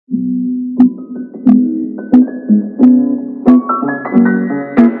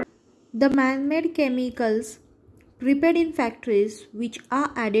The man-made chemicals prepared in factories which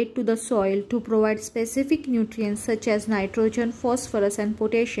are added to the soil to provide specific nutrients such as nitrogen, phosphorus and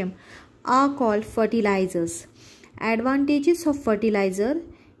potassium are called fertilizers. Advantages of fertilizer: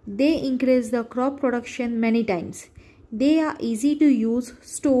 they increase the crop production many times. They are easy to use,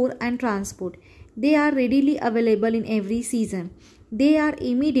 store and transport. They are readily available in every season. They are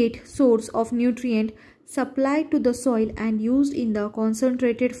immediate source of nutrient supplied to the soil and used in the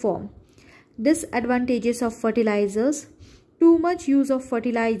concentrated form. Disadvantages of fertilizers: too much use of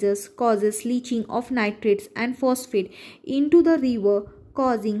fertilizers causes leaching of nitrates and phosphate into the river,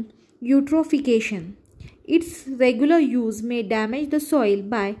 causing eutrophication. Its regular use may damage the soil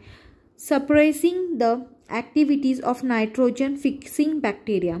by suppressing the activities of nitrogen-fixing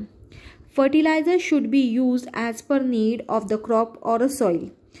bacteria. Fertilizer should be used as per need of the crop or a soil.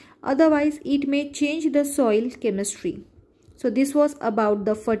 Otherwise, it may change the soil chemistry. So this was about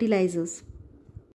the fertilizers.